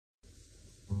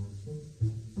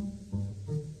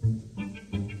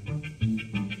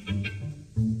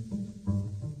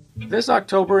This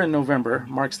October and November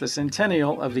marks the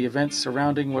centennial of the events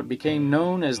surrounding what became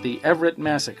known as the Everett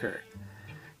Massacre.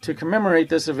 To commemorate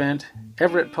this event,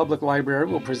 Everett Public Library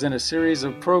will present a series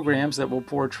of programs that will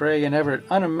portray an Everett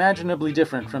unimaginably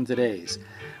different from today's.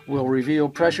 We'll reveal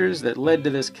pressures that led to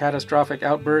this catastrophic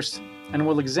outburst, and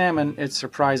will examine its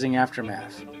surprising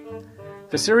aftermath.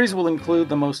 The series will include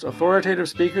the most authoritative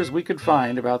speakers we could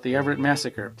find about the Everett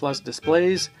Massacre, plus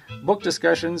displays, book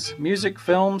discussions, music,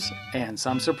 films, and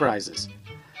some surprises.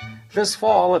 This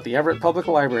fall at the Everett Public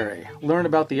Library, learn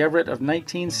about the Everett of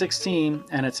 1916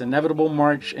 and its inevitable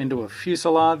march into a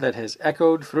fusillade that has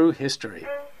echoed through history.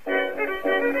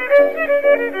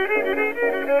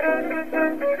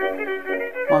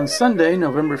 On Sunday,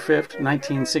 November 5,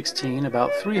 1916,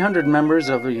 about 300 members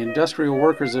of the Industrial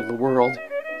Workers of the World,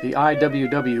 the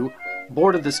I.W.W.,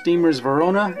 boarded the steamers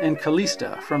Verona and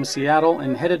Callista from Seattle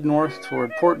and headed north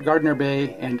toward Port Gardner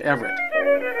Bay and Everett.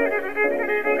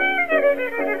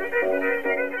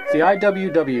 The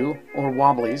I.W.W., or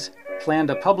Wobblies, planned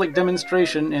a public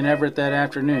demonstration in Everett that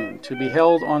afternoon to be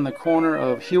held on the corner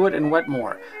of Hewitt and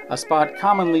Wetmore, a spot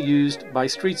commonly used by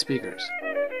street speakers.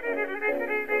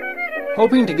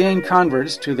 Hoping to gain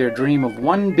converts to their dream of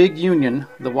one big union,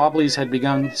 the Wobblies had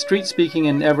begun street speaking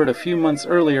in Everett a few months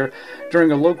earlier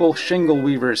during a local shingle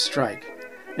weavers' strike.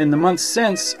 In the months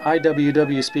since,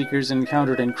 I.W.W. speakers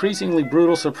encountered increasingly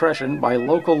brutal suppression by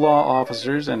local law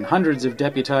officers and hundreds of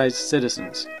deputized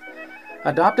citizens.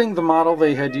 Adopting the model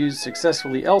they had used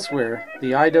successfully elsewhere,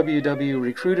 the I.W.W.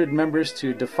 recruited members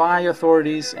to defy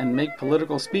authorities and make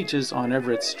political speeches on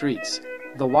Everett's streets.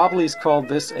 The Wobblies called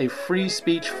this a free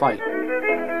speech fight.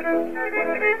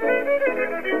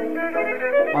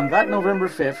 On that November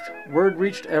 5th, word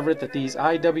reached Everett that these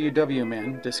I.W.W.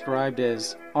 men, described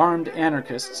as armed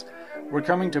anarchists, were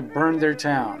coming to burn their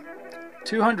town.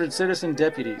 200 citizen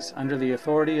deputies, under the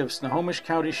authority of Snohomish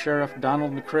County Sheriff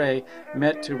Donald McCray,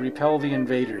 met to repel the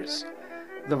invaders.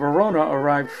 The Verona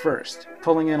arrived first,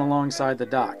 pulling in alongside the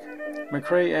dock.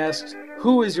 McCray asked,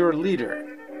 "Who is your leader?"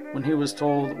 When he was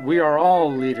told, "We are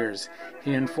all leaders,"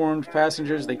 he informed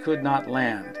passengers they could not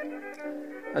land.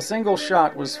 A single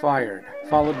shot was fired,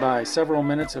 followed by several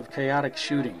minutes of chaotic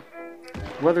shooting.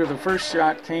 Whether the first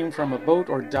shot came from a boat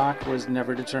or dock was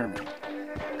never determined.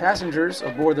 Passengers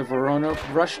aboard the Verona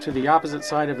rushed to the opposite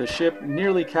side of the ship,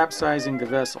 nearly capsizing the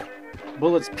vessel.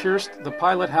 Bullets pierced the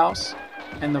pilot house,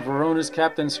 and the Verona's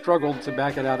captain struggled to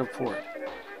back it out of port.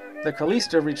 The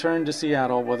Callista returned to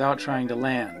Seattle without trying to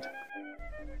land.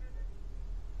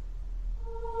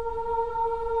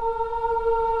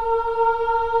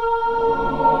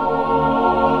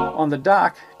 On the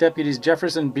dock, deputies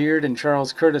Jefferson Beard and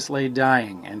Charles Curtis lay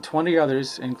dying, and 20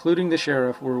 others, including the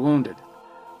sheriff, were wounded.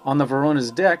 On the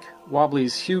Verona's deck,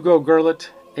 Wobblies Hugo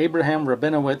Gurlitt, Abraham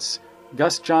Rabinowitz,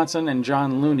 Gus Johnson, and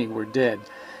John Looney were dead,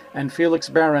 and Felix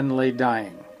Barron lay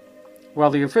dying. While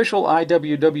the official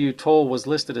I.W.W. toll was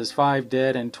listed as 5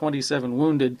 dead and 27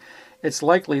 wounded, it's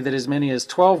likely that as many as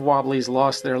 12 Wobblies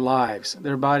lost their lives,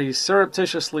 their bodies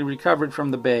surreptitiously recovered from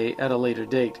the bay at a later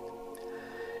date.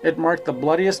 It marked the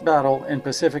bloodiest battle in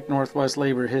Pacific Northwest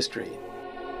labor history.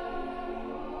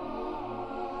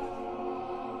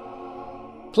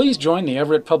 Please join the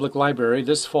Everett Public Library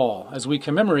this fall as we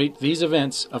commemorate these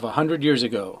events of 100 years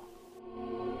ago.